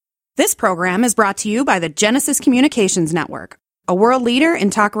This program is brought to you by the Genesis Communications Network, a world leader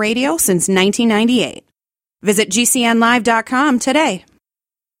in talk radio since 1998. Visit GCNlive.com today.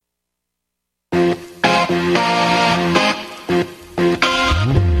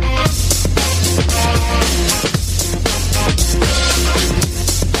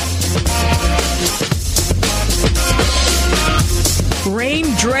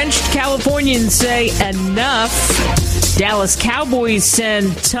 Rain-drenched Californians say enough. Dallas Cowboys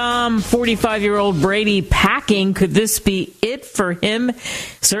send Tom 45-year-old Brady packing. Could this be it for him?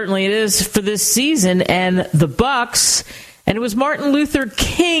 Certainly it is for this season. And the Bucs. And it was Martin Luther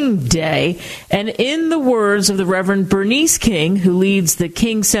King Day. And in the words of the Reverend Bernice King, who leads the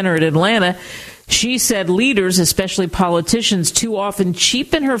King Center at Atlanta, she said leaders, especially politicians, too often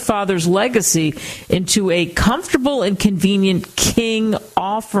cheapen her father's legacy into a comfortable and convenient King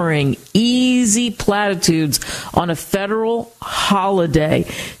offering. Easy platitudes on a federal holiday.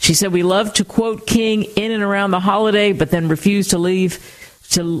 She said, we love to quote King in and around the holiday, but then refuse to live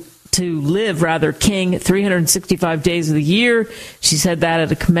King 365 days of the year. She said that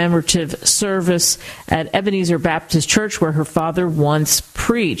at a commemorative service at Ebenezer Baptist Church where her father once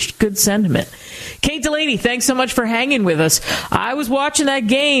preached. Good sentiment. Kate Delaney, thanks so much for hanging with us. I was watching that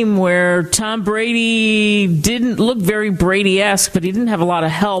game where Tom Brady didn't look very Brady-esque, but he didn't have a lot of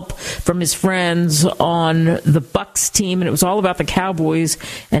help from his friends on the Bucs team, and it was all about the Cowboys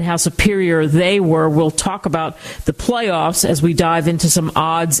and how superior they were. We'll talk about the playoffs as we dive into some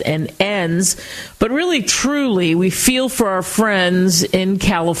odds and ends. But really, truly, we feel for our friends in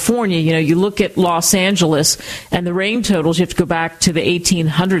California. You know, you look at Los Angeles and the rain totals, you have to go back to the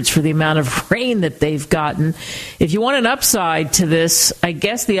 1800s for the amount of rain that they've gotten. If you want an upside to this, I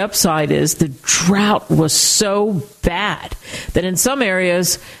guess the upside is the drought was so bad that in some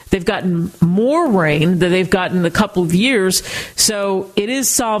areas they've gotten more rain than they've gotten in a couple of years. So it is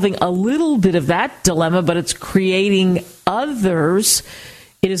solving a little bit of that dilemma, but it's creating others.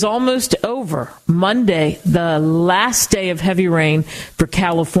 It is almost over. Monday, the last day of heavy rain for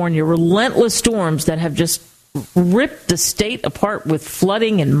California. Relentless storms that have just ripped the state apart with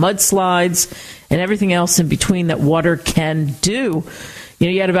flooding and mudslides and everything else in between that water can do. You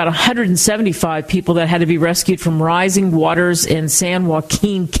know, you had about 175 people that had to be rescued from rising waters in San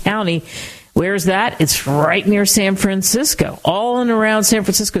Joaquin County. Where's that? It's right near San Francisco. All in and around San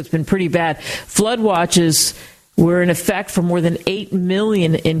Francisco, it's been pretty bad. Flood watches were in effect for more than 8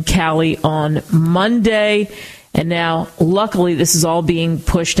 million in Cali on Monday. And now, luckily, this is all being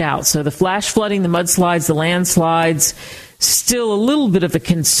pushed out. So the flash flooding, the mudslides, the landslides, still a little bit of a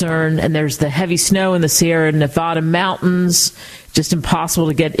concern. And there's the heavy snow in the Sierra Nevada mountains. Just impossible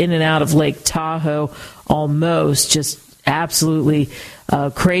to get in and out of Lake Tahoe almost. Just absolutely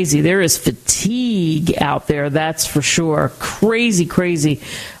crazy. There is fatigue out there, that's for sure. Crazy, crazy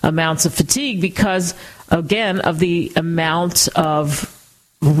amounts of fatigue because, again, of the amount of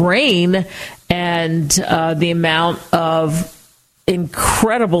rain and the amount of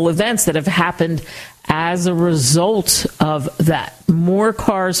incredible events that have happened as a result of that. More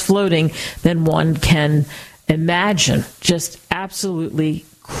cars floating than one can imagine. Just absolutely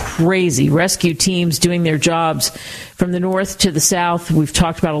crazy. Rescue teams doing their jobs from the north to the south. We've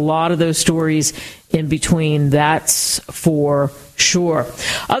talked about a lot of those stories in between. That's for sure.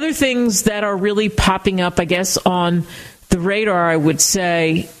 Other things that are really popping up, I guess, on the radar, I would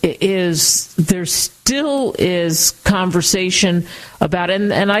say, is there still is conversation about,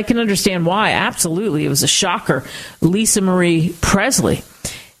 and I can understand why, absolutely, it was a shocker, Lisa Marie Presley,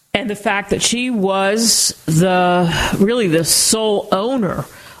 and the fact that she was the sole owner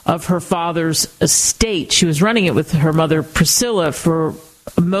of her father's estate. She was running it with her mother, Priscilla, for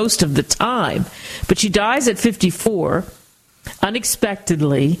most of the time, but she dies at 54,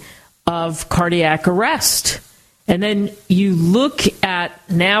 unexpectedly, of cardiac arrest. And then you look at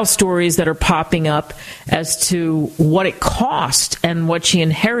now stories that are popping up as to what it cost and what she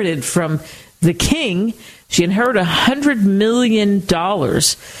inherited from the king. She inherited $100 million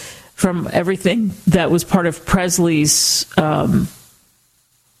from everything that was part of Presley's,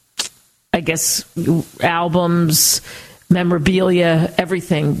 albums, memorabilia,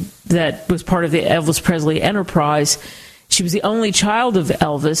 everything that was part of the Elvis Presley enterprise. She was the only child of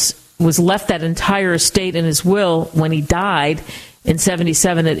Elvis, was left that entire estate in his will when he died in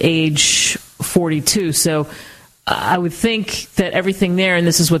 1977 at age 42. So I would think that everything there, and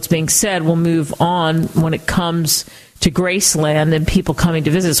this is what's being said, will move on when it comes to Graceland and people coming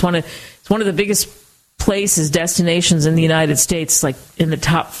to visit. It's one of the biggest places, destinations in the United States, like in the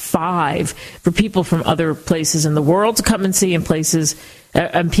top 5 for people from other places in the world to come and see, and places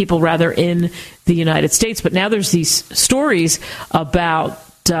and people rather in the United States. But now there's these stories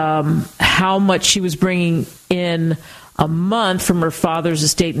about how much she was bringing in a month from her father's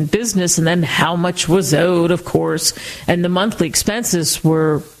estate and business, and then how much was owed, of course. And the monthly expenses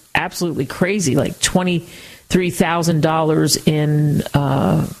were absolutely crazy, like $23,000 in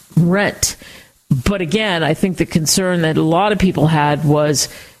rent. But again, I think the concern that a lot of people had was,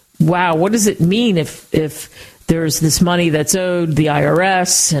 wow, what does it mean if there's this money that's owed the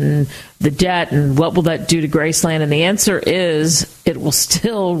IRS and the debt, and what will that do to Graceland? And the answer is it will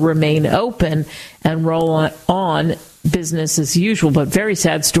still remain open and roll on business as usual. But very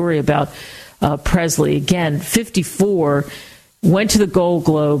sad story about Presley. Again, 54, went to the Gold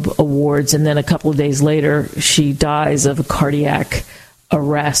Globe Awards, and then a couple of days later, she dies of a cardiac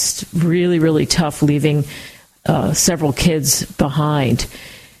arrest. Really, really tough, leaving several kids behind.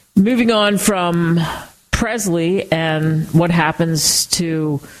 Moving on from Presley and what happens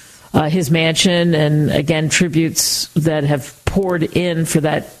to his mansion, and again, tributes that have poured in for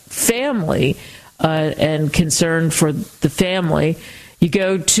that family and concern for the family. You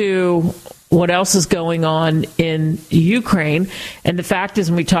go to what else is going on in Ukraine. And the fact is,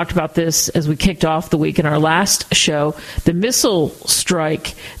 and we talked about this as we kicked off the week in our last show, the missile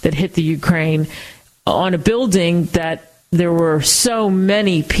strike that hit the Ukraine on a building that there were so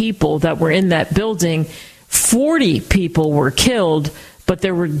many people that were in that building. 40 people were killed, but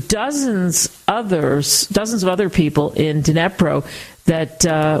there were dozens of other people in Dnipro that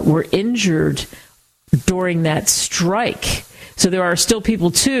were injured during that strike. So there are still people,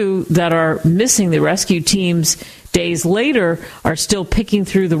 too, that are missing. The rescue teams, days later, are still picking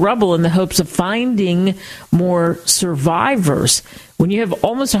through the rubble in the hopes of finding more survivors. When you have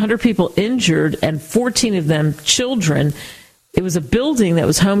almost 100 people injured and 14 of them children, it was a building that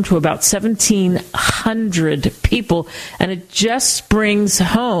was home to about 1,700 people, and it just brings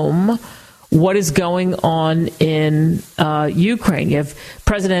home what is going on in Ukraine. You have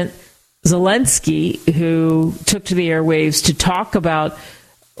President Zelensky, who took to the airwaves to talk about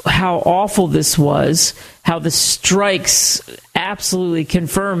how awful this was, how the strikes absolutely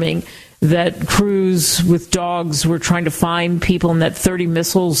confirming that crews with dogs were trying to find people, and that 30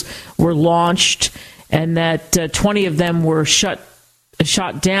 missiles were launched, and that 20 of them were shot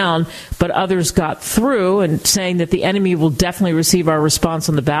down, but others got through, and saying that the enemy will definitely receive our response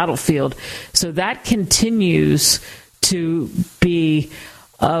on the battlefield. So that continues to be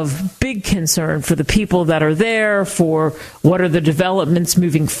of big concern for the people that are there, for what are the developments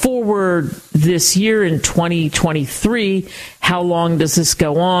moving forward this year in 2023. How long does this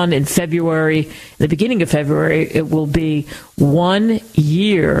go on? In February, the beginning of February, it will be 1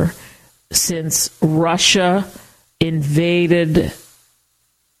 year since Russia invaded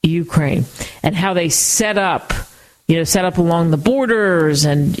Ukraine, and how they set up along the borders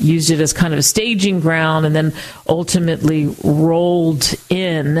and used it as kind of a staging ground, and then ultimately rolled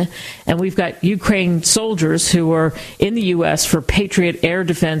in. And we've got Ukraine soldiers who are in the U.S. for Patriot air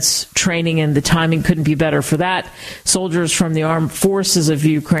defense training, and the timing couldn't be better for that. Soldiers from the armed forces of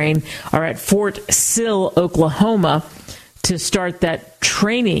Ukraine are at Fort Sill, Oklahoma, to start that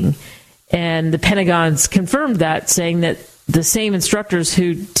training. And the Pentagon's confirmed that, saying that the same instructors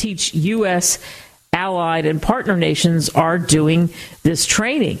who teach U.S. allied and partner nations are doing this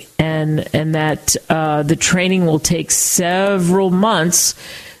training, and that the training will take several months,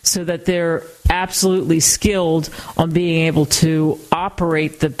 so that they're absolutely skilled on being able to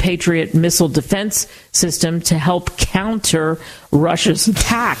operate the Patriot missile defense system to help counter Russia's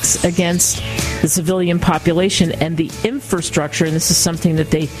attacks against the civilian population and the infrastructure. And this is something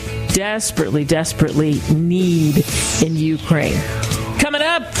that they desperately, desperately need in Ukraine. Coming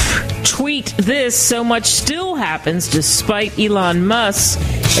up, tweet this. So much still happens despite Elon Musk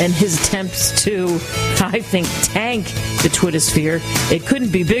and his attempts to, I think, tank the Twittersphere. It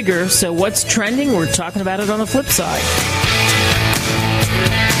couldn't be bigger. So what's trending? We're talking about it on the flip side.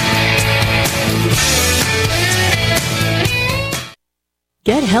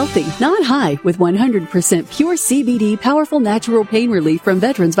 Get healthy, not high, with 100% pure CBD powerful natural pain relief from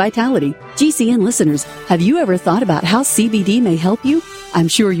Veterans Vitality. GCN listeners, have you ever thought about how CBD may help you? I'm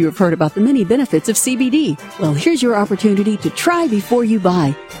sure you have heard about the many benefits of CBD. Well, here's your opportunity to try before you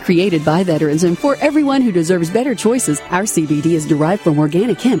buy. Created by veterans and for everyone who deserves better choices, our CBD is derived from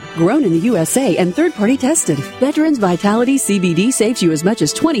organic hemp, grown in the USA, and third-party tested. Veterans Vitality CBD saves you as much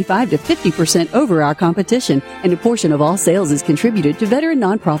as 25 to 50% over our competition, and a portion of all sales is contributed to veteran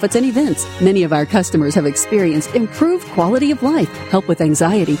nonprofits and events. Many of our customers have experienced improved quality of life, help with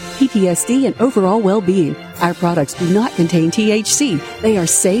anxiety, PTSD, and overall well-being. Our products do not contain THC. They are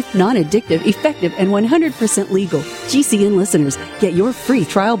safe, non-addictive, effective, and 100% legal. GCN listeners, get your free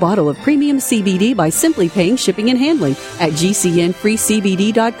trial bottle of premium CBD by simply paying shipping and handling at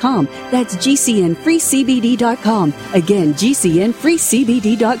GCNFreeCBD.com. That's GCNFreeCBD.com. Again,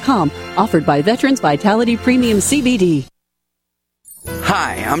 GCNFreeCBD.com. Offered by Veterans Vitality Premium CBD.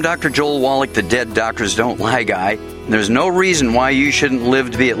 Hi, I'm Dr. Joel Wallach, the Dead Doctors Don't Lie guy. There's no reason why you shouldn't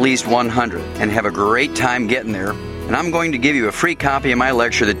live to be at least 100 and have a great time getting there. And I'm going to give you a free copy of my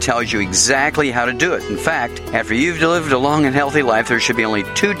lecture that tells you exactly how to do it. In fact, after you've lived a long and healthy life, there should be only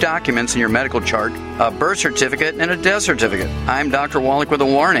 2 documents in your medical chart, a birth certificate and a death certificate. I'm Dr. Wallach with a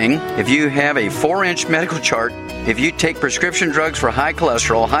warning. If you have a 4-inch medical chart, if you take prescription drugs for high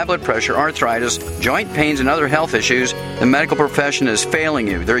cholesterol, high blood pressure, arthritis, joint pains, and other health issues, the medical profession is failing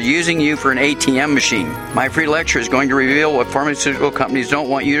you. They're using you for an ATM machine. My free lecture is going to reveal what pharmaceutical companies don't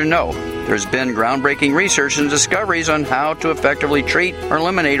want you to know. There's been groundbreaking research and discoveries on how to effectively treat or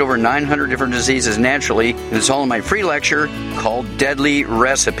eliminate over 900 different diseases naturally, and it's all in my free lecture called Deadly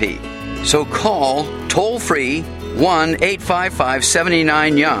Recipe. So call toll-free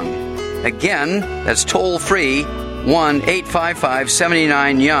 1-855-79-YOUNG. Again, that's toll-free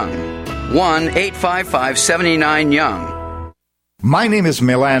 1-855-79-YOUNG. 1-855-79-YOUNG. My name is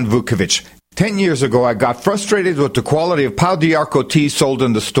Milan Vukovic. 10 years ago, I got frustrated with the quality of Pau d'Arco tea sold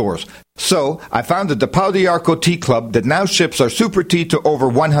in the stores. So, I founded the Pau d'Arco Tea Club that now ships our super tea to over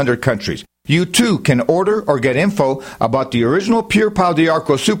 100 countries. You too can order or get info about the original pure Pau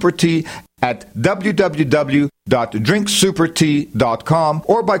d'Arco super tea at www.drinksupertea.com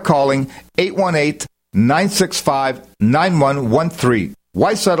or by calling 818-965-9113.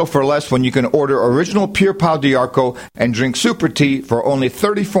 Why settle for less when you can order original pure Pau d'Arco and drink super tea for only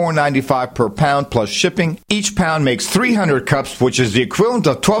 $34.95 per pound plus shipping? Each pound makes 300 cups, which is the equivalent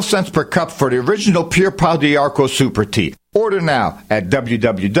of 12 cents per cup for the original pure Pau d'Arco super tea. Order now at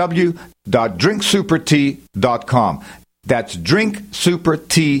www.drinksupertea.com. That's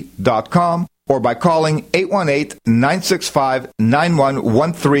drinksupertea.com or by calling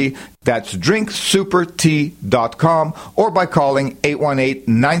 818-965-9113. That's drinksupertea.com or by calling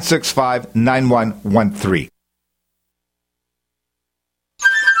 818-965-9113.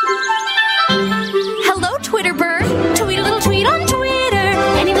 Hello, Twitter bird. Tweet a little tweet on Twitter.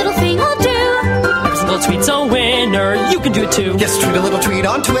 Any little thing will do. Every single tweet's a winner. You can do it too. Yes, tweet a little tweet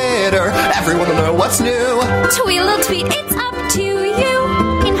on Twitter. Everyone will know what's new. Tweet a little tweet. It's up to you.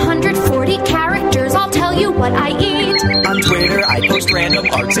 In 140 characters, I'll tell you what I eat. On Twitter, I post random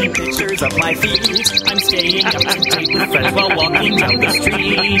arts and pictures of my feet. I'm staying up to date with friends while walking down the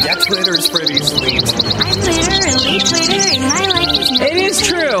street. Yeah, Twitter's pretty sweet. I'm literally Twittering. My life is It is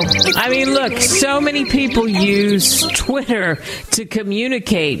true. I mean, look, so many people use Twitter to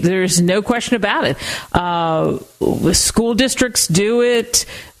communicate. There's no question about it. School districts do it.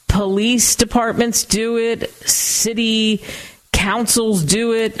 Police departments do it. City councils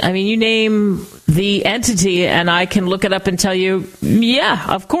do it. I mean, you name the entity and I can look it up and tell you, yeah,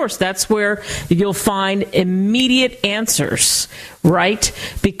 of course, that's where you'll find immediate answers, right?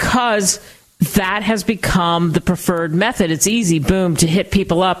 Because that has become the preferred method. It's easy, boom, to hit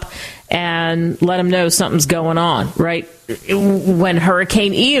people up and let them know something's going on, right? When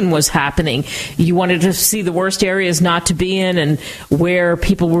Hurricane Ian was happening, you wanted to see the worst areas not to be in and where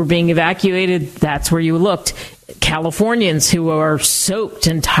people were being evacuated. That's where you looked. Californians who are soaked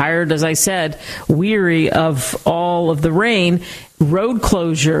and tired, as I said, weary of all of the rain, road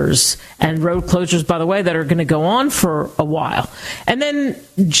closures, by the way, that are going to go on for a while. And then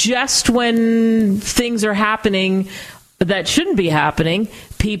just when things are happening that shouldn't be happening,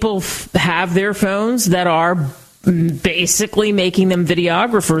 people have their phones that are basically making them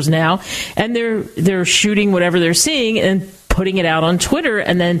videographers now, and they're shooting whatever they're seeing and putting it out on Twitter,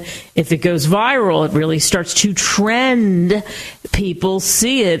 and then if it goes viral, it really starts to trend. People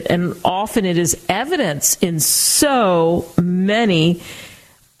see it, and often it is evidence in so many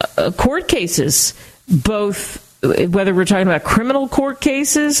court cases, both whether we're talking about criminal court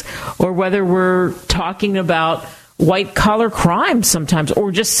cases or whether we're talking about white-collar crime sometimes,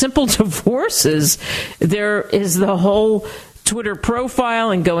 or just simple divorces. There is the whole Twitter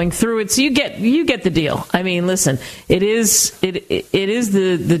profile and going through it, so you get the deal. I mean, listen, it is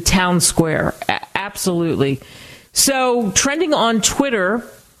the town square, absolutely. So trending on Twitter,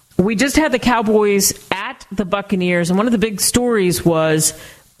 we just had the Cowboys at the Buccaneers, and one of the big stories was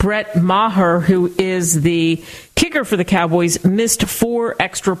Brett Maher, who is the kicker for the Cowboys, missed 4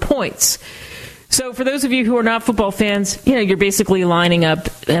 extra points. So for those of you who are not football fans, you're basically lining up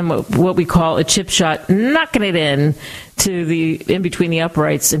and what we call a chip shot, knocking it in between the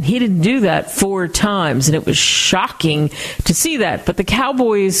uprights. And he didn't do that 4 times. And it was shocking to see that. But the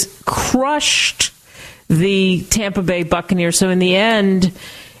Cowboys crushed the Tampa Bay Buccaneers. So in the end,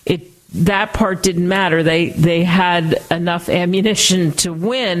 that part didn't matter. They had enough ammunition to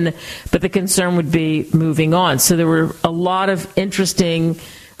win, but the concern would be moving on. So there were a lot of interesting,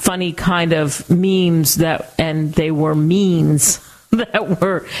 funny kind of memes and they were memes that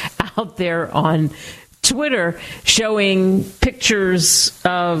were out there on Twitter showing pictures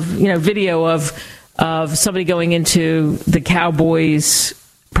of, video of somebody going into the Cowboys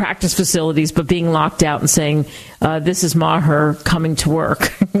practice facilities, but being locked out and saying, this is Maher coming to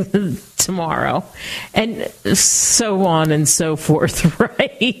work tomorrow, and so on and so forth,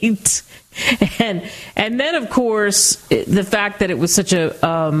 right? And then, of course, the fact that it was such a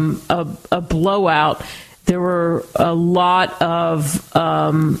blowout, there were a lot of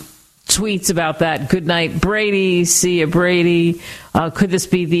tweets about that. Good night, Brady. See ya, Brady. Could this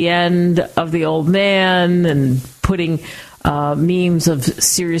be the end of the old man? And putting memes of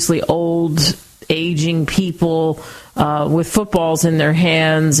seriously old, aging people with footballs in their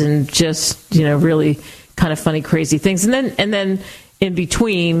hands and just, really kind of funny, crazy things. And then in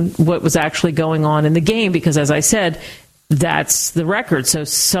between what was actually going on in the game, because as I said, that's the record. So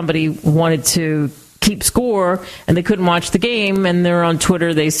somebody wanted to keep score and they couldn't watch the game, and they're on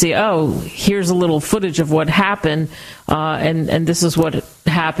Twitter, they say, oh, here's a little footage of what happened, and this is what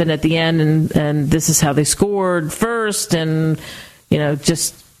happened at the end, and this is how they scored first, and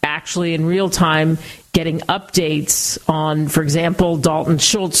just actually in real time getting updates on, for example, Dalton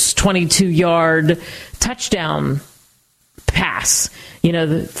Schultz 22-yard touchdown pass,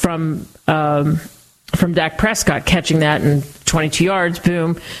 from Dak Prescott catching that and 22 yards,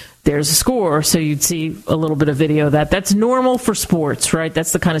 boom, there's a score. So you'd see a little bit of video of that. That's normal for sports, right?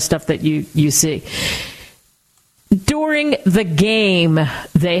 That's the kind of stuff that you see. During the game,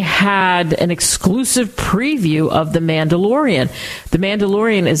 they had an exclusive preview of The Mandalorian. The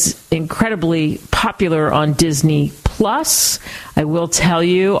Mandalorian is incredibly popular on Disney Plus. I will tell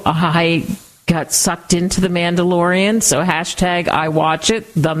you, I got sucked into The Mandalorian, so hashtag I watch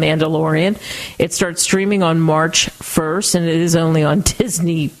it, The Mandalorian. It starts streaming on March 1st, and it is only on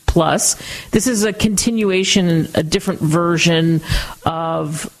Disney Plus. This is a continuation, a different version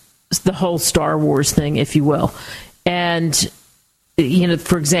of the whole Star Wars thing, if you will. And,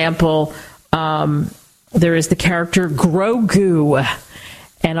 for example, there is the character Grogu.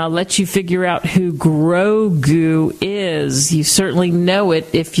 And I'll let you figure out who Grogu is. You certainly know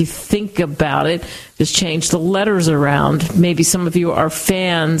it if you think about it. Just change the letters around. Maybe some of you are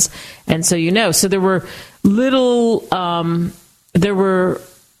fans, and so you know. So there were little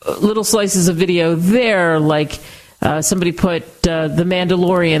slices of video there, like somebody put The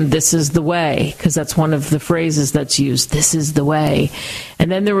Mandalorian, this is the way, because that's one of the phrases that's used, this is the way.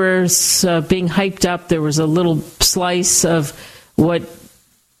 And then there was, being hyped up, there was a little slice of what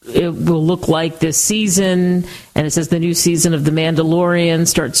it will look like this season, and it says the new season of The Mandalorian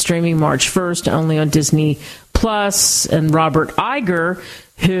starts streaming March 1st, only on Disney Plus. And Robert Iger,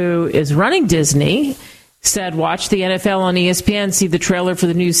 who is running Disney, said, watch the NFL on ESPN, see the trailer for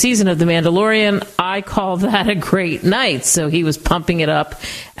the new season of The Mandalorian. I call that a great night. So he was pumping it up,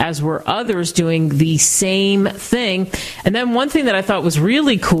 as were others doing the same thing. And then one thing that I thought was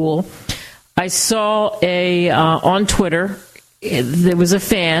really cool, I saw on Twitter, there was a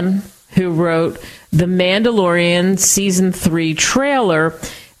fan who wrote The Mandalorian Season 3 trailer,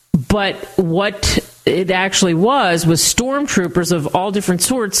 but what it actually was stormtroopers of all different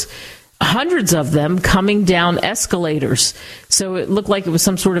sorts, hundreds of them, coming down escalators. So it looked like it was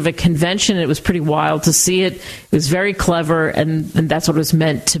some sort of a convention. It was pretty wild to see it. It was very clever, and that's what it was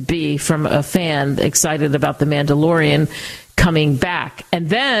meant to be from a fan excited about The Mandalorian coming back.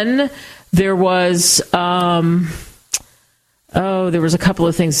 And then there was... there was a couple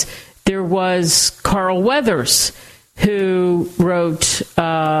of things. There was Carl Weathers, who wrote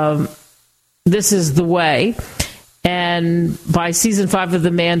This is the Way. And by season 5 of The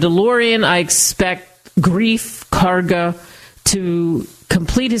Mandalorian, I expect Grief Karga to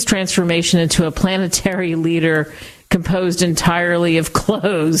complete his transformation into a planetary leader composed entirely of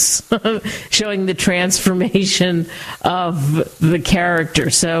clothes, showing the transformation of the character.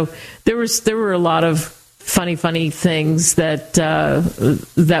 So there were a lot of funny things that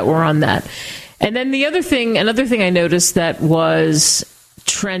were on that. And then another thing I noticed that was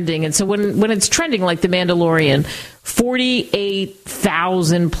trending, and so when it's trending like The Mandalorian,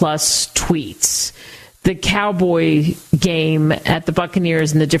 48,000 plus tweets. the Cowboy game at the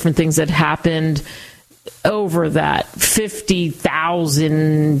Buccaneers and the different things that happened over that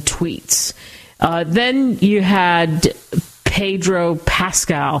 50,000 tweets. Then you had Pedro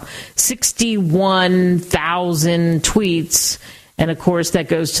Pascal, 61,000 tweets. And, of course, that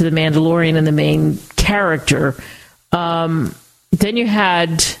goes to the Mandalorian and the main character. Then you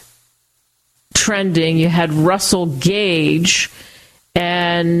had trending, you had Russell Gage,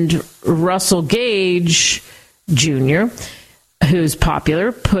 and Russell Gage Jr., who's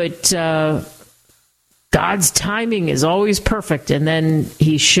popular, put God's timing is always perfect. And then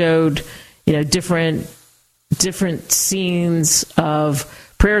he showed, different scenes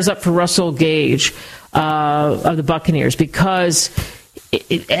of prayers up for Russell Gage of the Buccaneers, because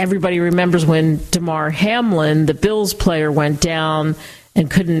everybody remembers when Damar Hamlin, the Bills player, went down and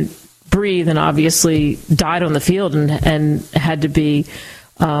couldn't breathe and obviously died on the field and had to be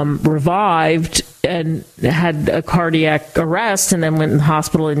revived and had a cardiac arrest and then went in the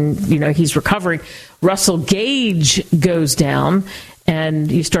hospital and, he's recovering. Russell Gage goes down and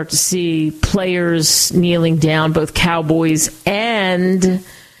you start to see players kneeling down, both Cowboys and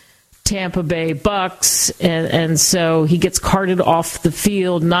Tampa Bay Bucks, and so he gets carted off the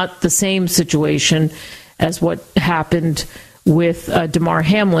field. Not the same situation as what happened with Damar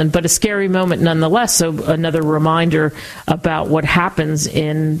Hamlin, but a scary moment nonetheless. So another reminder about what happens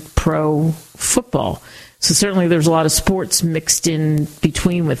in pro football. So certainly there's a lot of sports mixed in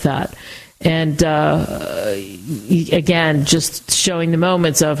between with that. And again, just showing the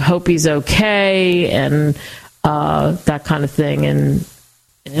moments of hope he's okay and that kind of thing. And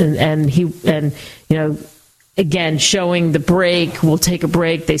again, showing the break, we'll take a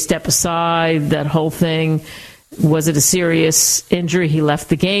break, they step aside, that whole thing. Was it a serious injury? He left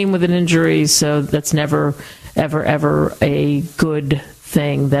the game with an injury, so that's never, ever, ever a good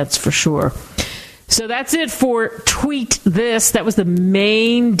thing, that's for sure. So that's it for Tweet This. That was the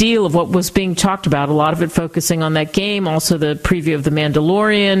main deal of what was being talked about, a lot of it focusing on that game, also the preview of The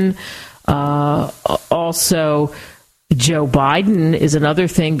Mandalorian, also Joe Biden is another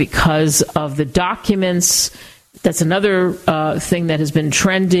thing because of the documents. That's another thing that has been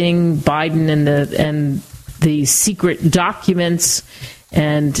trending, Biden and the secret documents,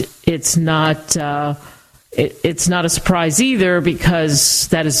 and it's not a surprise either, because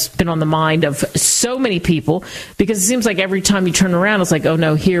that has been on the mind of so many people, because it seems like every time you turn around, it's like, oh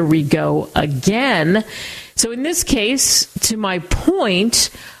no, here we go again. So in this case, to my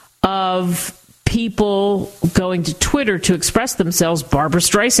point of people going to Twitter to express themselves, Barbara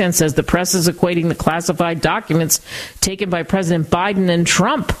Streisand says the press is equating the classified documents taken by President Biden and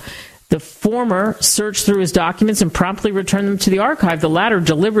Trump. The former searched through his documents and promptly returned them to the archive. The latter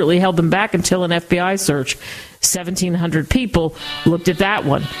deliberately held them back until an FBI search. 1,700 people looked at that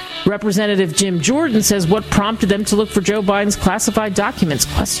one. Representative Jim Jordan says what prompted them to look for Joe Biden's classified documents?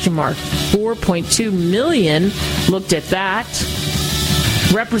 4.2 million looked at that.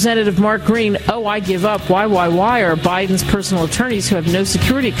 Representative Mark Green, I give up. Why are Biden's personal attorneys who have no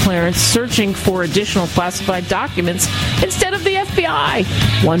security clearance searching for additional classified documents instead of the FBI?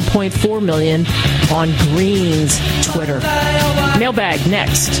 1.4 million on Green's Twitter. Mailbag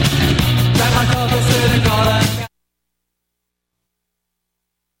next.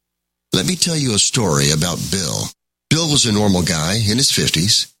 Let me tell you a story about Bill. Bill was a normal guy in his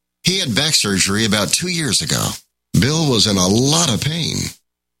 50s. He had back surgery about 2 years ago. Bill was in a lot of pain.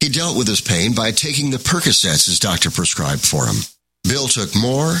 He dealt with his pain by taking the Percocets his doctor prescribed for him. Bill took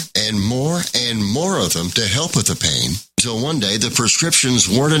more and more and more of them to help with the pain, until one day the prescriptions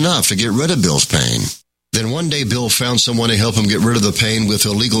weren't enough to get rid of Bill's pain. Then one day Bill found someone to help him get rid of the pain with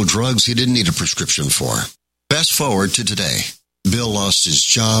illegal drugs he didn't need a prescription for. Fast forward to today. Bill lost his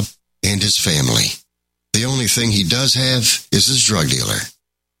job and his family. The only thing he does have is his drug dealer.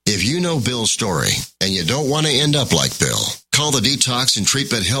 If you know Bill's story and you don't want to end up like Bill, call the Detox and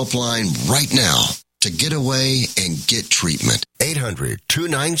Treatment Helpline right now to get away and get treatment.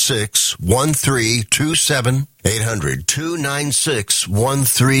 800-296-1327.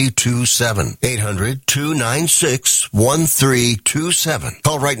 800-296-1327. 800-296-1327.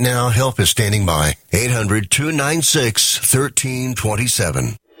 Call right now. Help is standing by.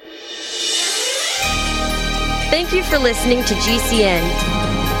 800-296-1327. Thank you for listening to GCN.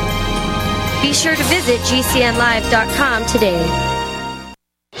 Be sure to visit GCNlive.com today.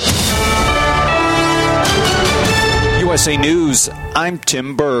 You USA News, I'm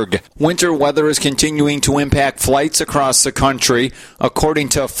Tim Berg. Winter weather is continuing to impact flights across the country. According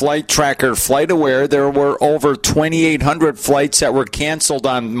to flight tracker FlightAware, there were over 2,800 flights that were canceled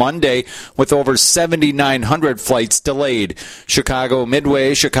on Monday, with over 7,900 flights delayed. Chicago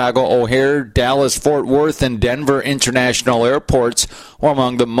Midway, Chicago O'Hare, Dallas Fort Worth, and Denver International Airports were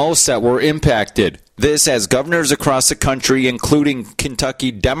among the most that were impacted. This as governors across the country, including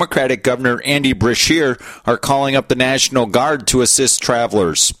Kentucky Democratic Governor Andy Beshear, are calling up the National Guard to assist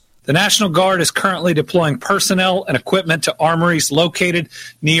travelers. The National Guard is currently deploying personnel and equipment to armories located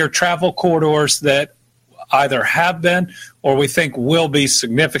near travel corridors that either have been or we think will be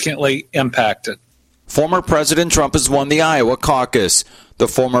significantly impacted. Former President Trump has won the Iowa caucus. The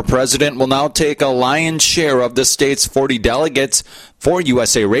former president will now take a lion's share of the state's 40 delegates. For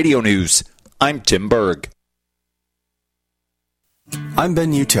USA Radio News, I'm Tim Berg. I'm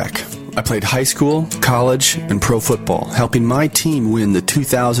Ben Utek. I played high school, college, and pro football, helping my team win the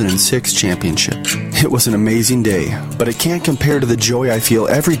 2006 championship. It was an amazing day, but it can't compare to the joy I feel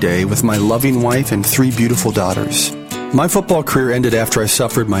every day with my loving wife and 3 beautiful daughters. My football career ended after I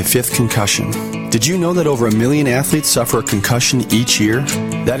suffered my 5th concussion. Did you know that over 1 million athletes suffer a concussion each year?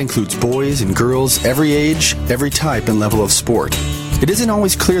 That includes boys and girls, every age, every type and level of sport. It isn't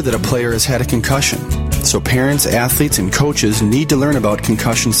always clear that a player has had a concussion, so parents, athletes, and coaches need to learn about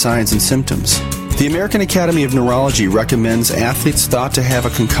concussion signs and symptoms. The American Academy of Neurology recommends athletes thought to have a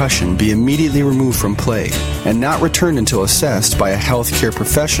concussion be immediately removed from play and not returned until assessed by a healthcare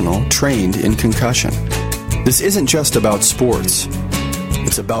professional trained in concussion. This isn't just about sports.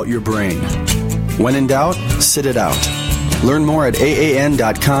 It's about your brain. When in doubt, sit it out. Learn more at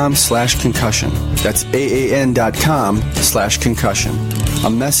AAN.com/concussion. That's AAN.com/concussion. A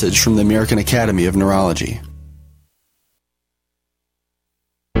message from the American Academy of Neurology.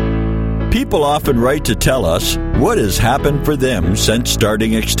 People often write to tell us what has happened for them since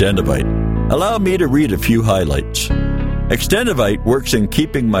starting Extendivite. Allow me to read a few highlights. Extendivite works in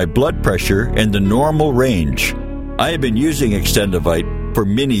keeping my blood pressure in the normal range. I have been using Extendivite for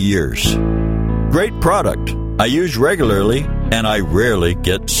many years. Great product. I use regularly and I rarely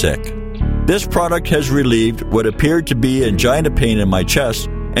get sick. This product has relieved what appeared to be angina pain in my chest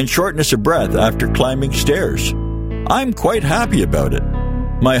and shortness of breath after climbing stairs. I'm quite happy about it.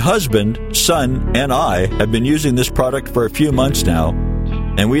 My husband, son, and I have been using this product for a few months now,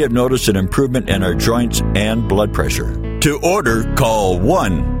 and we have noticed an improvement in our joints and blood pressure. To order, call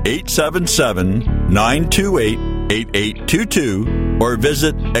 1-877-928-8822 or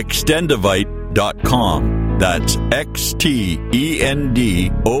visit Extendivite.com. That's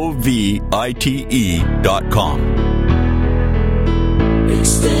XTENDOVITE.com.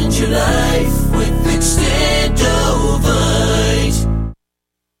 Extend your life with Extendovite.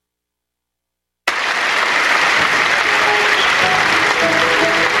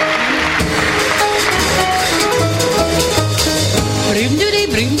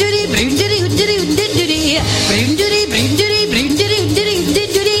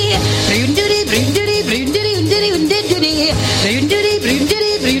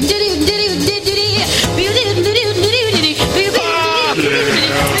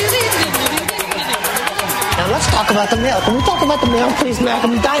 About the mail. Can we talk about the mail, please,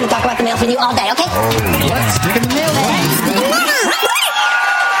 Malcolm? I'm dying to talk about the mail with you all day, okay? Oh, let's stick in the mail.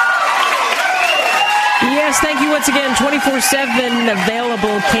 Yes, thank you once again. 24/7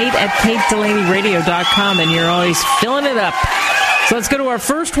 available, Kate at KateDelaneyRadio.com, and you're always filling it up. So let's go to our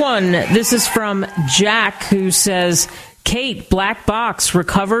first one. This is from Jack, who says, Kate, black box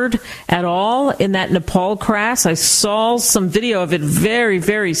recovered at all in that Nepal crash? I saw some video of it. Very,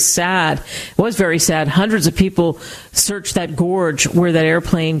 very sad. It was very sad. Hundreds of people searched that gorge where that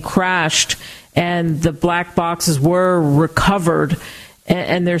airplane crashed, and the black boxes were recovered,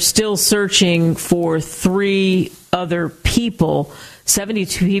 and they're still searching for 3 other people.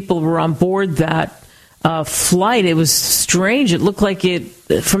 72 people were on board that flight. It was strange. It looked like it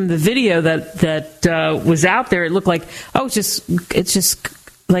from the video that was out there. It looked like, it's just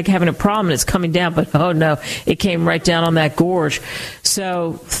like having a problem and it's coming down, but oh no, it came right down on that gorge.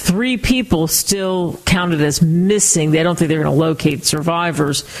 So 3 people still counted as missing. They don't think they're going to locate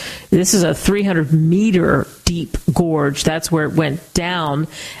survivors. This is a 300-meter deep gorge. That's where it went down,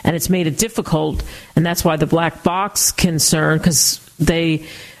 and it's made it difficult, and that's why the black box concern, because they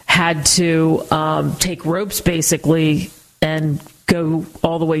had to take ropes basically and go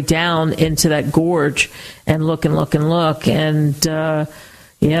all the way down into that gorge and look. And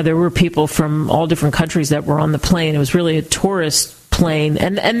there were people from all different countries that were on the plane. It was really a tourist plane.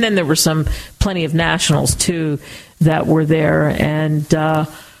 And then there were plenty of nationals too that were there. And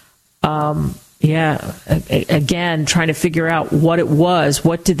again, trying to figure out what it was.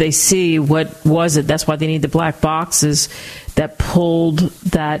 What did they see? What was it? That's why they need the black boxes that pulled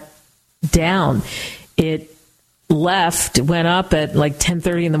that down. It went up at like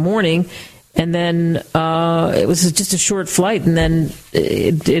 10:30 in the morning, and then it was just a short flight, and then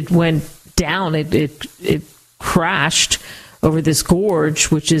it went down. It crashed over this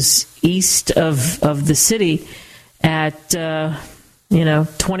gorge, which is east of the city, at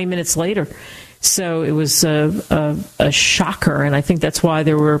 20 minutes later. So it was a shocker, and I think that's why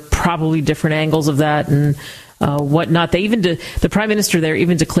there were probably different angles of that and whatnot. They even the prime minister there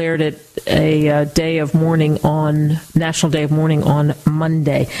even declared it a National Day of Mourning on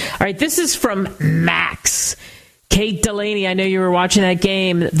Monday. All right, this is from Max. Kate Delaney, I know you were watching that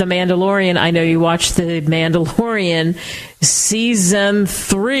game, The Mandalorian. I know you watched The Mandalorian Season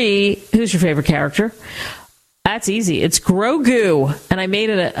 3. Who's your favorite character? That's easy. It's Grogu, and I made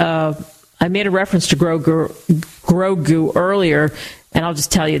a reference to Grogu earlier, and I'll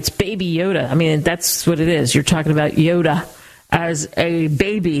just tell you, it's Baby Yoda. I mean, that's what it is. You're talking about Yoda as a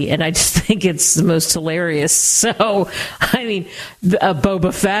baby, and I just think it's the most hilarious. So, I mean,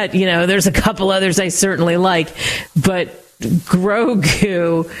 Boba Fett, there's a couple others I certainly like, but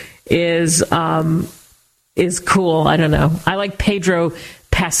Grogu is cool. I don't know. I like Pedro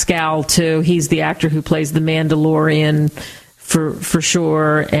Pascal too. He's the actor who plays the Mandalorian for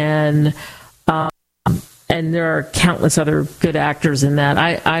sure, and there are countless other good actors in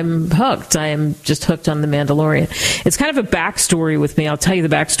that. I'm hooked. I am just hooked on The Mandalorian. It's kind of a backstory with me. I'll tell you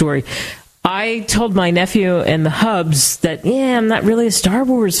the backstory. I told my nephew and the Hubs that, I'm not really a Star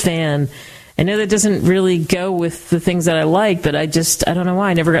Wars fan. I know that doesn't really go with the things that I like, but I don't know why.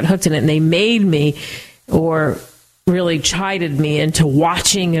 I never got hooked in it. And they made me, or really chided me into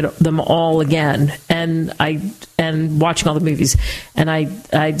watching them all again, and watching all the movies. And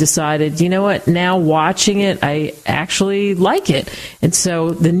I decided, you know what? Now watching it, I actually like it. And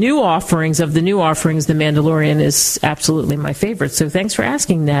so the new offerings, The Mandalorian is absolutely my favorite. So thanks for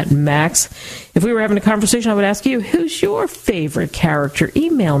asking that, Max. If we were having a conversation, I would ask you, who's your favorite character?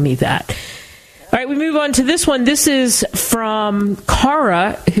 Email me that. All right, we move on to this one. This is from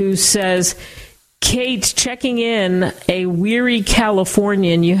Cara, who says, Kate, checking in, a weary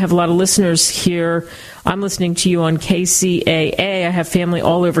Californian. You have a lot of listeners here. I'm listening to you on KCAA. I have family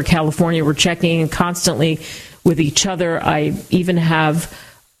all over California. We're checking in constantly with each other. I even have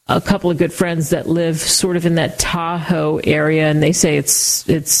a couple of good friends that live sort of in that Tahoe area, and they say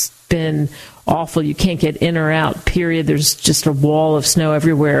it's been awful. You can't get in or out, period. There's just a wall of snow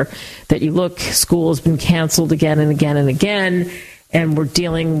everywhere that you look. School has been canceled again and again and again. And we're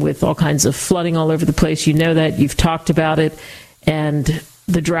dealing with all kinds of flooding all over the place. You know that. You've talked about it. And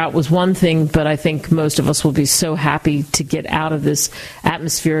the drought was one thing, but I think most of us will be so happy to get out of this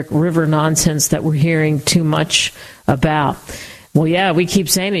atmospheric river nonsense that we're hearing too much about. Well, yeah, we keep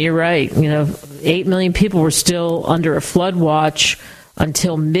saying it. You're right. 8 million people were still under a flood watch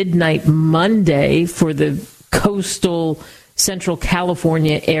until midnight Monday for the coastal Central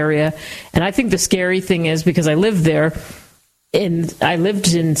California area. And I think the scary thing is, because I live there, and I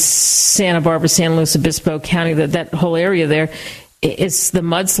lived in Santa Barbara, San Luis Obispo County, that whole area there, it's the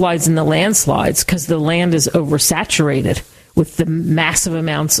mudslides and the landslides, because the land is oversaturated with the massive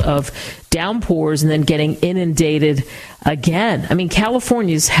amounts of downpours and then getting inundated again. I mean,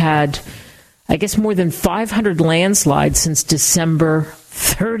 California's had, I guess, more than 500 landslides since December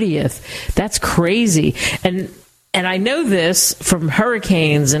 30th. That's crazy. And I know this from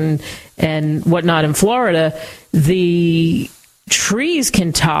hurricanes and whatnot in Florida. The trees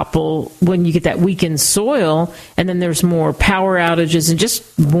can topple when you get that weakened soil, and then there's more power outages and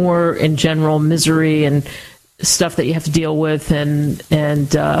just more in general misery and stuff that you have to deal with. And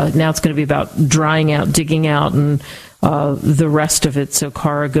now it's going to be about drying out, digging out, and the rest of it. So,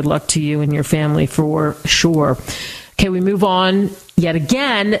 Cara, good luck to you and your family for sure. Okay, we move on yet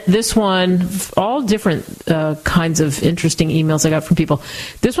again. This one, all different kinds of interesting emails I got from people.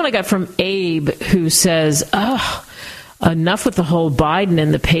 This one I got from Abe, who says, enough with the whole Biden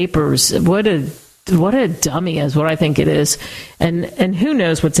and the papers. What a dummy is what I think it is. And who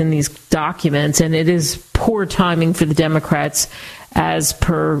knows what's in these documents. And it is poor timing for the Democrats, as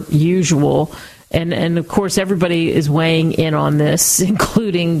per usual. And of course, everybody is weighing in on this,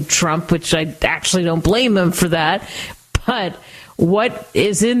 including Trump, which I actually don't blame him for that. But what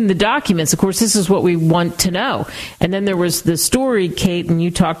is in the documents? Of course, this is what we want to know. And then there was the story, Kate, and you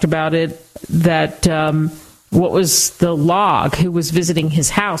talked about it, that what was the log, who was visiting his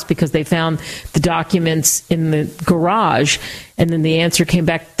house, because they found the documents in the garage. And then the answer came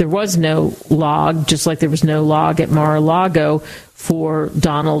back, there was no log, just like there was no log at Mar-a-Lago for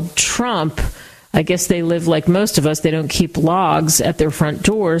Donald Trump. I guess they live like most of us. They don't keep logs at their front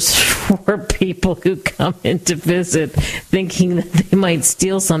doors for people who come in to visit, thinking that they might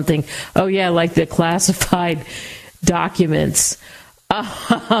steal something. Oh, yeah, like the classified documents.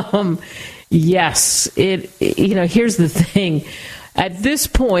 Yes, here's the thing. At this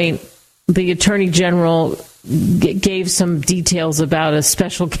point, the Attorney General gave some details about a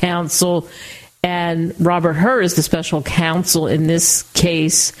special counsel, and Robert Hur is the special counsel in this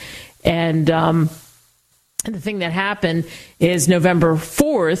case. And the thing that happened is November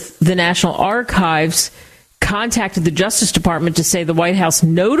 4th, the National Archives contacted the Justice Department to say the White House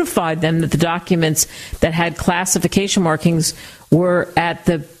notified them that the documents that had classification markings were at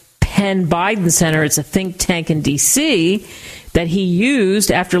the Penn Biden Center. It's a think tank in D.C. that he used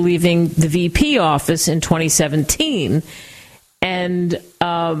after leaving the VP office in 2017. And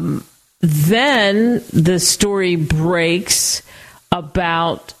then the story breaks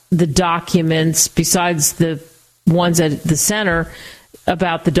about the documents, besides the ones at the center,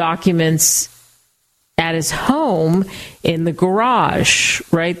 about the documents at his home in the garage,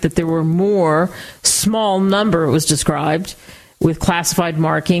 right? That there were more, small number, it was described, with classified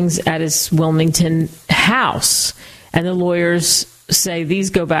markings at his Wilmington house. And the lawyers say these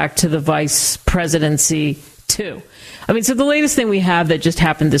go back to the vice presidency, too. I mean, so the latest thing we have that just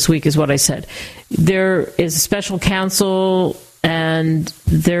happened this week is what I said. There is a special counsel, and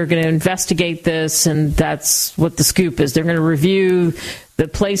they're going to investigate this, and that's what the scoop is. They're going to review the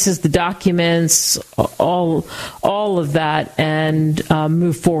places, the documents, all of that, and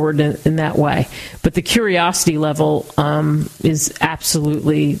move forward in that way. But the curiosity level is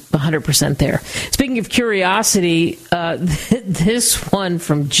absolutely 100% there. Speaking of curiosity, this one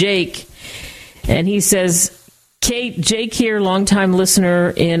from Jake, and he says, Kate, Jake here, longtime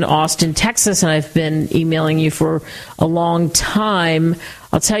listener in Austin, Texas, and I've been emailing you for a long time.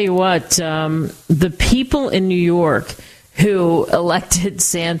 I'll tell you what, the people in New York who elected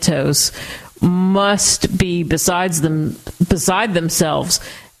Santos must be beside themselves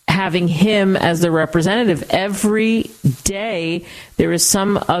having him as their representative. Every day there is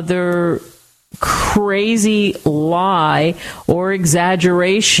some other crazy lie or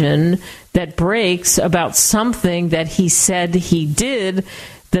exaggeration that breaks about something that he said he did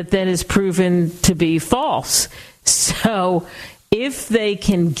that then is proven to be false. So if they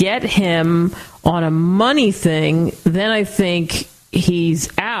can get him on a money thing, then I think he's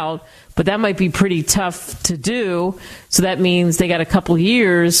out. But that might be pretty tough to do. So that means they got a couple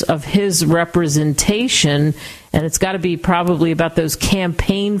years of his representation, and it's got to be probably about those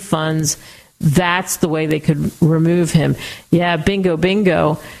campaign funds. That's the way they could remove him. Yeah, bingo,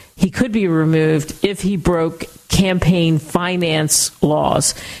 bingo. He could be removed if he broke campaign finance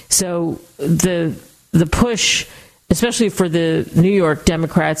laws. So the push, especially for the New York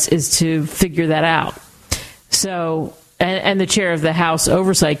Democrats, is to figure that out. So, and the chair of the House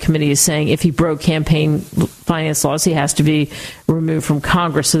Oversight Committee is saying if he broke campaign finance laws, he has to be removed from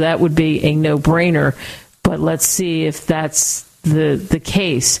Congress. So that would be a no-brainer. But let's see if that's the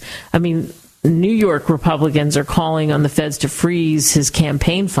case. I mean, New York Republicans are calling on the feds to freeze his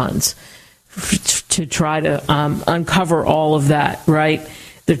campaign funds to try to uncover all of that, right?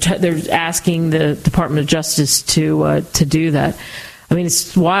 They're asking the Department of Justice to do that. I mean,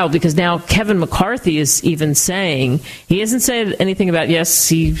 it's wild because now Kevin McCarthy is even saying, he hasn't said anything about, yes,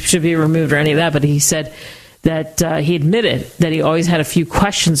 he should be removed or any of that, but he said that he admitted that he always had a few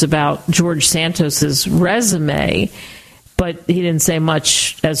questions about George Santos's resume, but he didn't say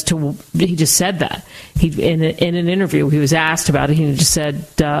much as to, he just said that. In an interview, he was asked about it. He just said,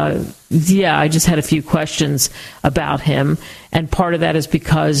 yeah, I just had a few questions about him. And part of that is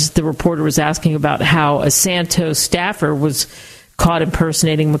because the reporter was asking about how a Santos staffer was caught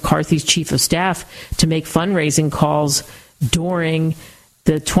impersonating McCarthy's chief of staff to make fundraising calls during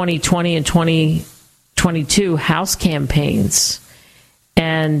the 2020 and 2022 House campaigns.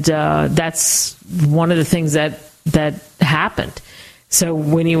 And that's one of the things that happened. So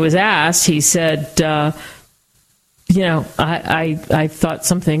when he was asked, he said, I thought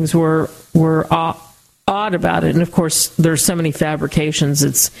some things were odd about it. And of course, there's so many fabrications.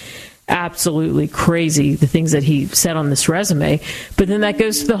 It's absolutely crazy, the things that he said on this resume. But then that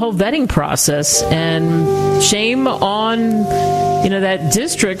goes to the whole vetting process, and shame on that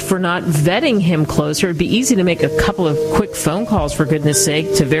district for not vetting him closer. It'd be easy to make a couple of quick phone calls, for goodness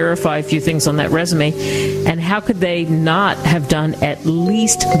sake, to verify a few things on that resume. And how could they not have done at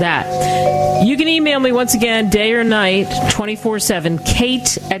least that? You can email me once again, day or night, 24/7,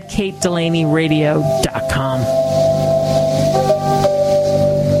 kate@katedelaneyradio.com.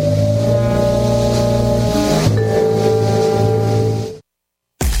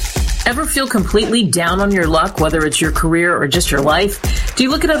 Ever feel completely down on your luck, whether it's your career or just your life? Do you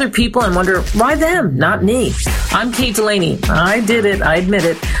look at other people and wonder, why them, not me? I'm Kate Delaney. I did it. I admit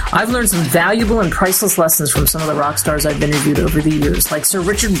it. I've learned some valuable and priceless lessons from some of the rock stars I've interviewed over the years, like Sir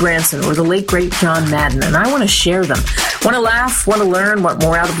Richard Branson or the late, great John Madden, and I want to share them. Want to laugh, want to learn, want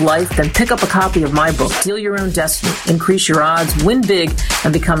more out of life? Then pick up a copy of my book, Deal Your Own Destiny, Increase Your Odds, Win Big,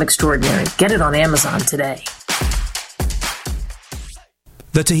 and Become Extraordinary. Get it on Amazon today.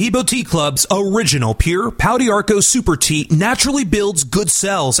 The Tahibo Tea Club's original pure Pau d'Arco Super Tea naturally builds good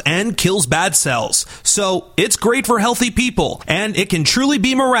cells and kills bad cells. So it's great for healthy people, and it can truly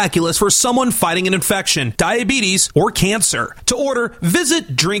be miraculous for someone fighting an infection, diabetes, or cancer. To order,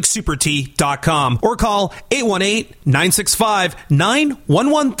 visit drinksupertea.com or call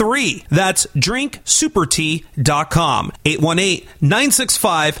 818-965-9113. That's drinksupertea.com.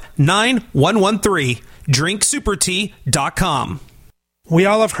 818-965-9113. drinksupertea.com. We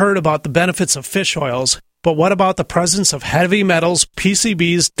all have heard about the benefits of fish oils, but what about the presence of heavy metals,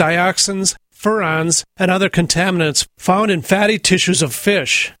 PCBs, dioxins, furans, and other contaminants found in fatty tissues of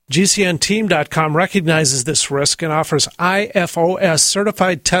fish? GCNteam.com recognizes this risk and offers IFOS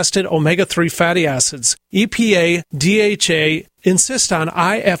certified tested omega-3 fatty acids. EPA, DHA insist on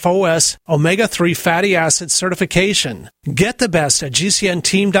IFOS omega-3 fatty acid certification. Get the best at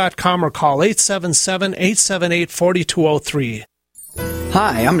GCNteam.com or call 877-878-4203.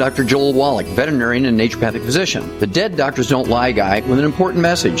 Hi, I'm Dr. Joel Wallach, veterinarian and naturopathic physician, the Dead Doctors Don't Lie guy with an important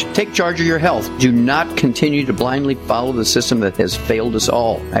message. Take charge of your health. Do not continue to blindly follow the system that has failed us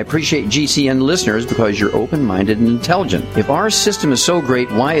all. I appreciate GCN listeners because you're open-minded and intelligent. If our system is so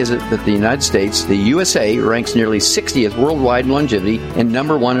great, why is it that the United States, the USA, ranks nearly 60th worldwide in longevity and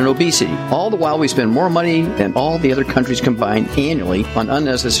number 1 in obesity? All the while we spend more money than all the other countries combined annually on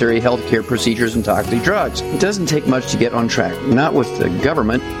unnecessary health care procedures and toxic drugs. It doesn't take much to get on track, not with the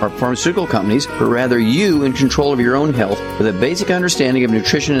government or pharmaceutical companies, but rather you in control of your own health with a basic understanding of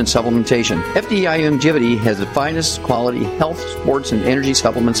nutrition and supplementation. FDI Longevity has the finest quality health, sports, and energy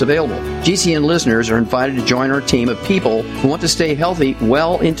supplements available. GCN listeners are invited to join our team of people who want to stay healthy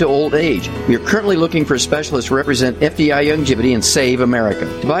well into old age. We are currently looking for specialists to represent FDI Longevity and Save America.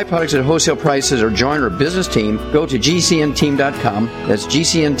 To buy products at wholesale prices or join our business team, go to GCNteam.com. That's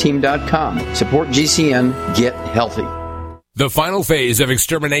GCNteam.com. Support GCN. Get healthy. The final phase of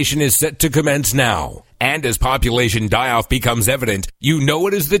extermination is set to commence now. And as population die-off becomes evident, you know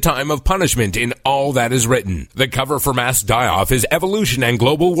it is the time of punishment in all that is written. The cover for mass die-off is evolution and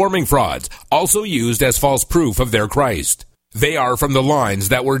global warming frauds, also used as false proof of their Christ. They are from the lines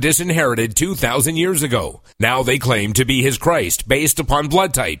that were disinherited 2,000 years ago. Now they claim to be his Christ based upon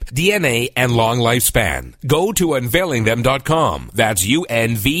blood type, DNA, and long lifespan. Go to unveilingthem.com. That's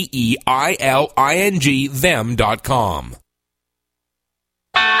UNVEILING them.com.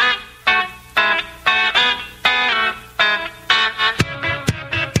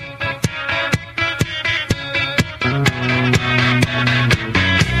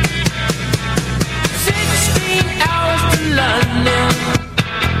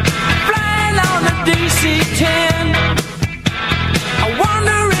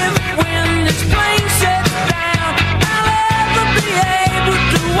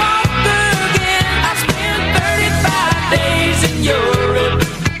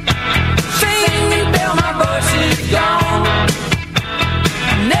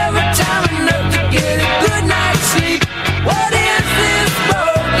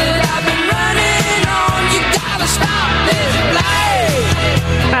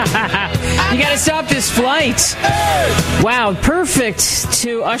 Stop this flight. Wow, perfect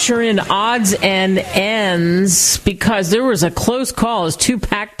to usher in odds and ends because there was a close call as two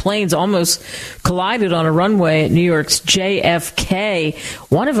packed planes almost collided on a runway at New York's JFK.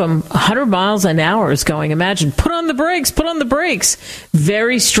 One of them 100 miles an hour is going. Imagine, put on the brakes.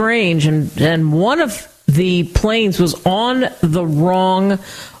 Very strange. And one of the planes was on the wrong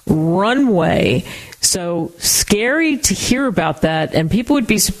runway. So scary to hear about that. And people would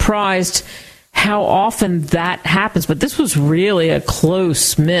be surprised how often that happens. But this was really a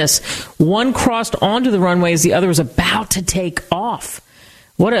close miss. One crossed onto the runway as the other was about to take off.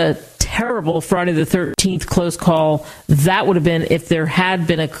 What a terrible Friday the 13th close call that would have been if there had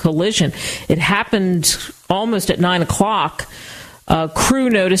been a collision. It happened almost at 9 o'clock. Crew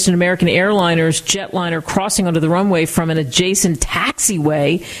noticed an American Airlines jetliner crossing onto the runway from an adjacent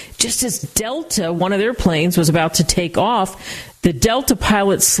taxiway just as Delta, one of their planes, was about to take off. The Delta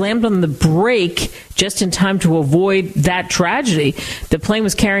pilot slammed on the brake just in time to avoid that tragedy. The plane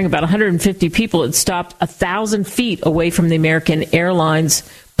was carrying about 150 people. It stopped 1,000 feet away from the American Airlines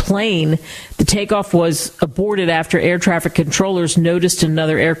plane. The takeoff was aborted after air traffic controllers noticed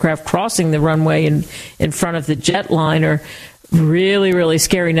another aircraft crossing the runway in front of the jetliner. Really, really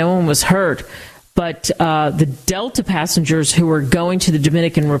scary. No one was hurt. But the Delta passengers who were going to the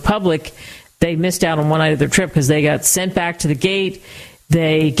Dominican Republic, they missed out on one night of their trip because they got sent back to the gate.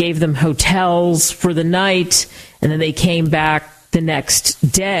 They gave them hotels for the night, and then they came back the next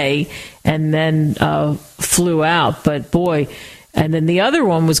day and then flew out. But boy, and then the other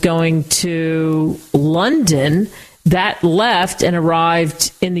one was going to London. That left and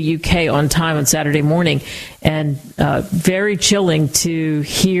arrived in the UK on time on Saturday morning, and very chilling to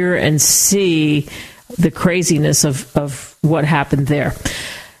hear and see the craziness of what happened there.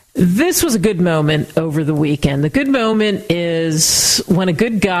 This was a good moment over the weekend. The good moment is when a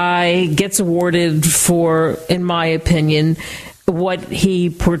good guy gets awarded for, in my opinion, what he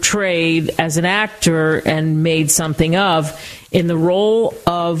portrayed as an actor and made something of in the role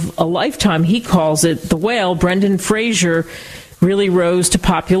of a lifetime. He calls it The Whale. Brendan Fraser really rose to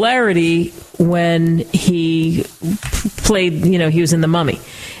popularity when he played, he was in The Mummy.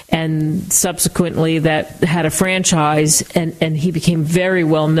 And subsequently that had a franchise, and he became very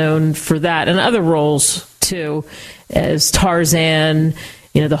well known for that and other roles too, as Tarzan,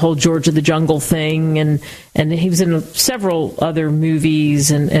 the whole George of the Jungle thing, and he was in several other movies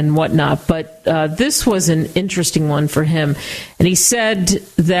and whatnot. But this was an interesting one for him. And he said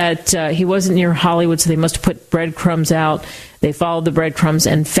that he wasn't near Hollywood, so they must have put breadcrumbs out. They followed the breadcrumbs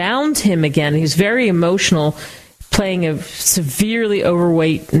and found him again. He was very emotional, playing a severely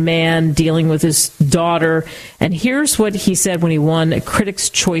overweight man dealing with his daughter. And here's what he said when he won a Critics'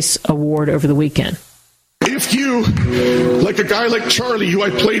 Choice Award over the weekend. If you, like a guy like Charlie, who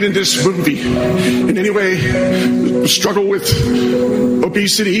I played in this movie, in any way struggle with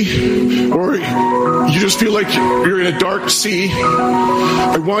obesity, or you just feel like you're in a dark sea,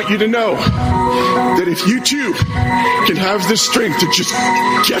 I want you to know that if you too can have the strength to just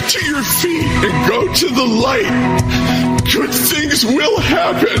get to your feet and go to the light, good things will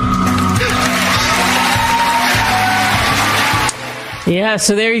happen. Yeah,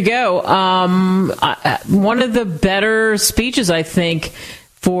 so there you go. One of the better speeches, I think,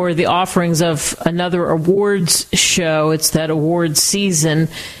 for the offerings of another awards show. It's that awards season.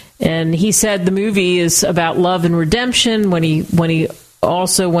 And he said the movie is about love and redemption when he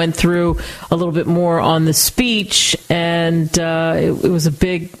also went through a little bit more on the speech. And it was a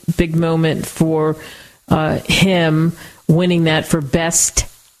big moment for him winning that for Best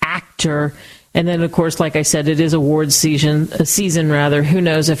Actor. And then, of course, like I said, it is awards season. Who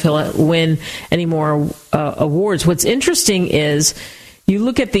knows if he'll win any more awards. What's interesting is you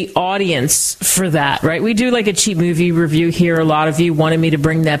look at the audience for that, right? We do like a cheap movie review here. A lot of you wanted me to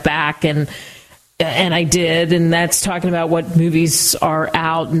bring that back, and I did. And that's talking about what movies are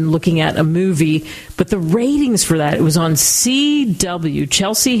out and looking at a movie. But the ratings for that, it was on CW.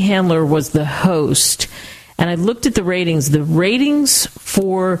 Chelsea Handler was the host. And I looked at the ratings. The ratings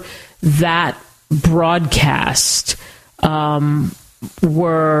for that broadcast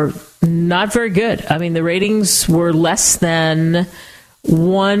were not very good. I mean, the ratings were less than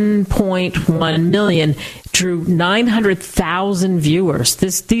 1.1 million, drew 900,000 viewers.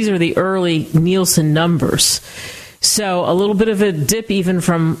 These are the early Nielsen numbers. So a little bit of a dip even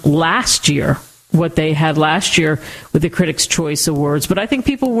from last year, what they had last year with the Critics' Choice Awards. But I think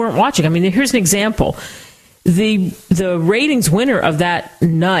people weren't watching. I mean, here's an example. The ratings winner of that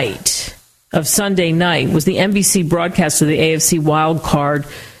night, of Sunday night, was the NBC broadcast of the AFC wildcard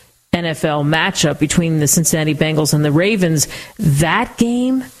NFL matchup between the Cincinnati Bengals and the Ravens. That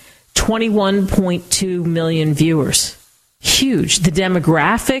game, 21.2 million viewers. Huge. The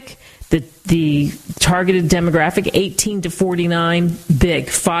demographic, the targeted demographic, 18 to 49, big,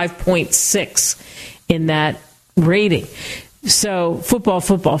 5.6 in that rating. So football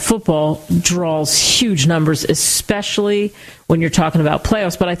draws huge numbers, especially when you're talking about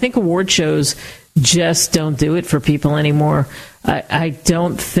playoffs. But I think award shows just don't do it for people anymore. I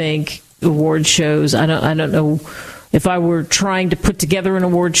don't think award shows, I don't know if I were trying to put together an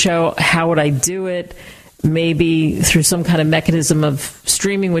award show, how would I do it? Maybe through some kind of mechanism of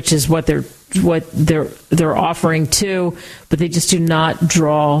streaming, which is what they're offering too, but they just do not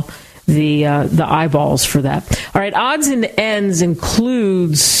draw the eyeballs for that. All right, odds and ends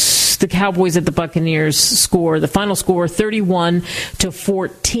includes the Cowboys at the Buccaneers score. The final score,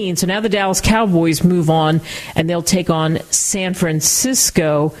 31-14. So now the Dallas Cowboys move on, and they'll take on San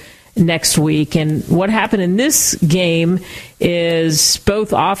Francisco next week. And what happened in this game is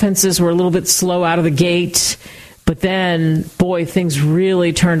both offenses were a little bit slow out of the gate, But then, boy, things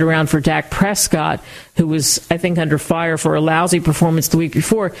really turned around for Dak Prescott, who was, I think, under fire for a lousy performance the week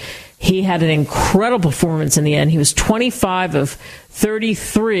before. He had an incredible performance in the end. He was 25 of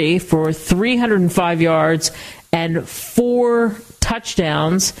 33 for 305 yards and 4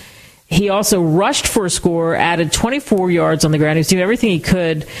 touchdowns. He also rushed for a score, added 24 yards on the ground. He was doing everything he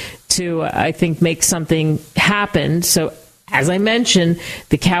could to, I think, make something happen. So, as I mentioned,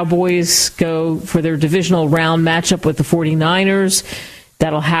 the Cowboys go for their divisional round matchup with the 49ers.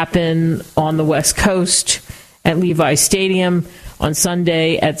 That'll happen on the West Coast at Levi Stadium on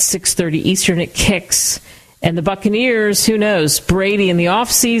Sunday at 6:30 Eastern. It kicks. And the Buccaneers, who knows? Brady in the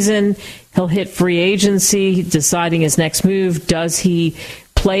offseason, he'll hit free agency, deciding his next move. Does he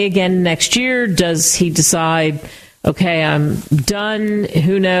play again next year? Does he decide, okay, I'm done?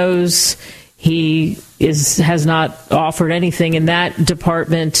 Who knows? He has not offered anything in that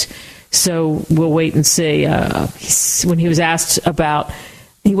department, so we'll wait and see. When he was asked about,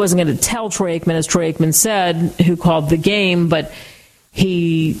 he wasn't going to tell Troy Aikman, as Troy Aikman said, who called the game, but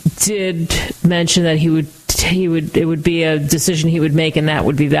he did mention that it would be a decision he would make, and that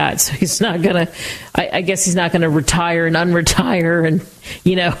would be that. So he's not going to, I guess he's not going to retire and unretire, and,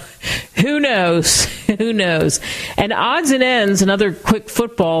 who knows? Who knows? And odds and ends, another quick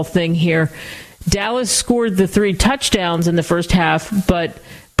football thing here. Dallas scored the 3 touchdowns in the first half, but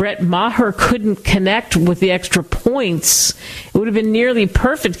Brett Maher couldn't connect with the extra points. It would have been nearly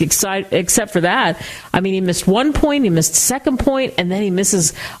perfect except for that. I mean, he missed 1 point, he missed second point, and then he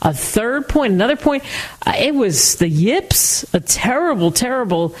misses a third point, another point. It was the yips, a terrible,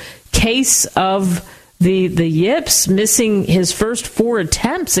 terrible case of the yips, missing his first 4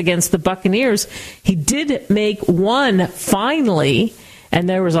 attempts against the Buccaneers. He did make one finally, and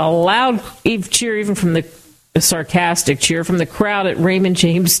there was a loud cheer, even from a sarcastic cheer from the crowd at Raymond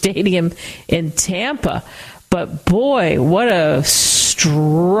James Stadium in Tampa. But boy, what a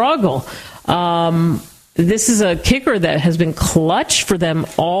struggle. This is a kicker that has been clutch for them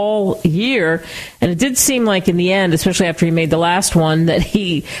all year. And it did seem like in the end, especially after he made the last one, that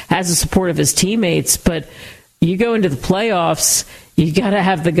he has the support of his teammates. But you go into the playoffs, you got to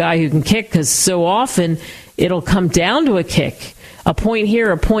have the guy who can kick, because so often it'll come down to a kick. A point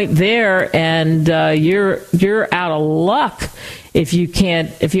here, a point there, and you're out of luck if you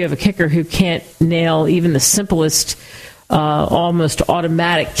have a kicker who can't nail even the simplest, almost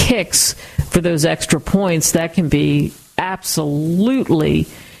automatic kicks for those extra points. That can be absolutely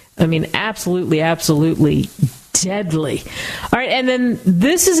deadly. All right, and then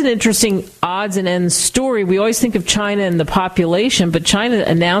this is an interesting odds and ends story. We always think of China and the population, but China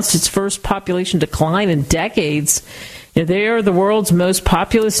announced its first population decline in decades. They are the world's most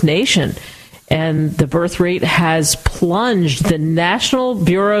populous nation, and the birth rate has plunged. The National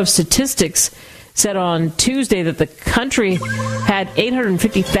Bureau of Statistics said on Tuesday that the country had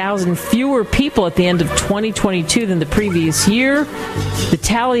 850,000 fewer people at the end of 2022 than the previous year. The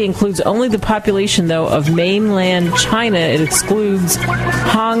tally includes only the population, though, of mainland China. It excludes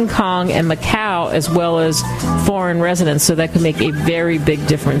Hong Kong and Macau, as well as foreign residents, so that could make a very big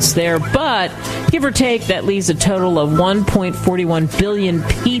difference there. But give or take, that leaves a total of 1.41 billion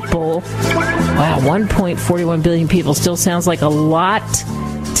people. Wow, 1.41 billion people still sounds like a lot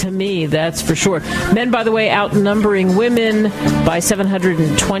to me, that's for sure. Men, by the way, outnumbering women by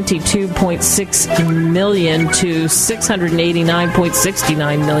 722.6 million to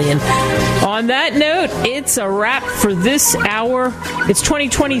 689.69 million. On that note, it's a wrap for this hour. It's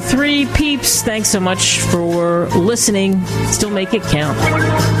 2023, peeps. Thanks so much for listening. Still make it count.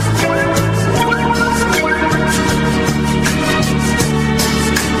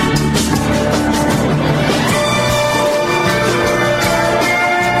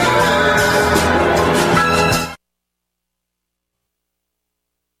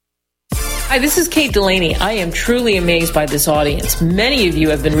 Hi, this is Kate Delaney. I am truly amazed by this audience. Many of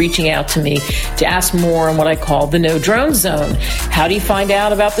you have been reaching out to me to ask more on what I call the No Drone Zone. How do you find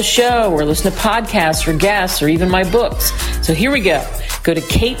out about the show or listen to podcasts or guests or even my books? So here we go. Go to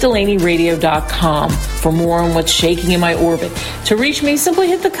KateDelaneyRadio.com for more on what's shaking in my orbit. To reach me, simply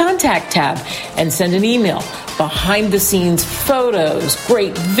hit the contact tab and send an email. Behind the scenes photos,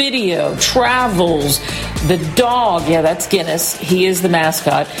 great video, travels, the dog. Yeah, that's Guinness. He is the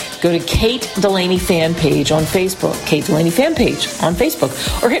mascot. Go to Kate Delaney fan page on Facebook. Kate Delaney fan page on Facebook.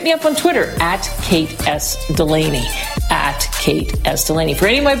 Or hit me up on Twitter at Kate S. Delaney. at Kate S. Delaney. For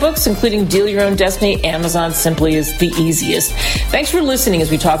any of my books, including Deal Your Own Destiny, Amazon simply is the easiest. Thanks for listening as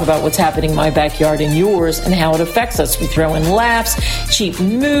we talk about what's happening in my backyard and yours and how it affects us. We throw in laughs, cheap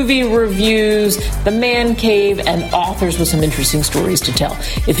movie reviews, the man cave, and authors with some interesting stories to tell.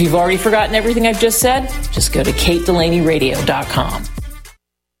 If you've already forgotten everything I've just said, just go to KateDelaneyRadio.com.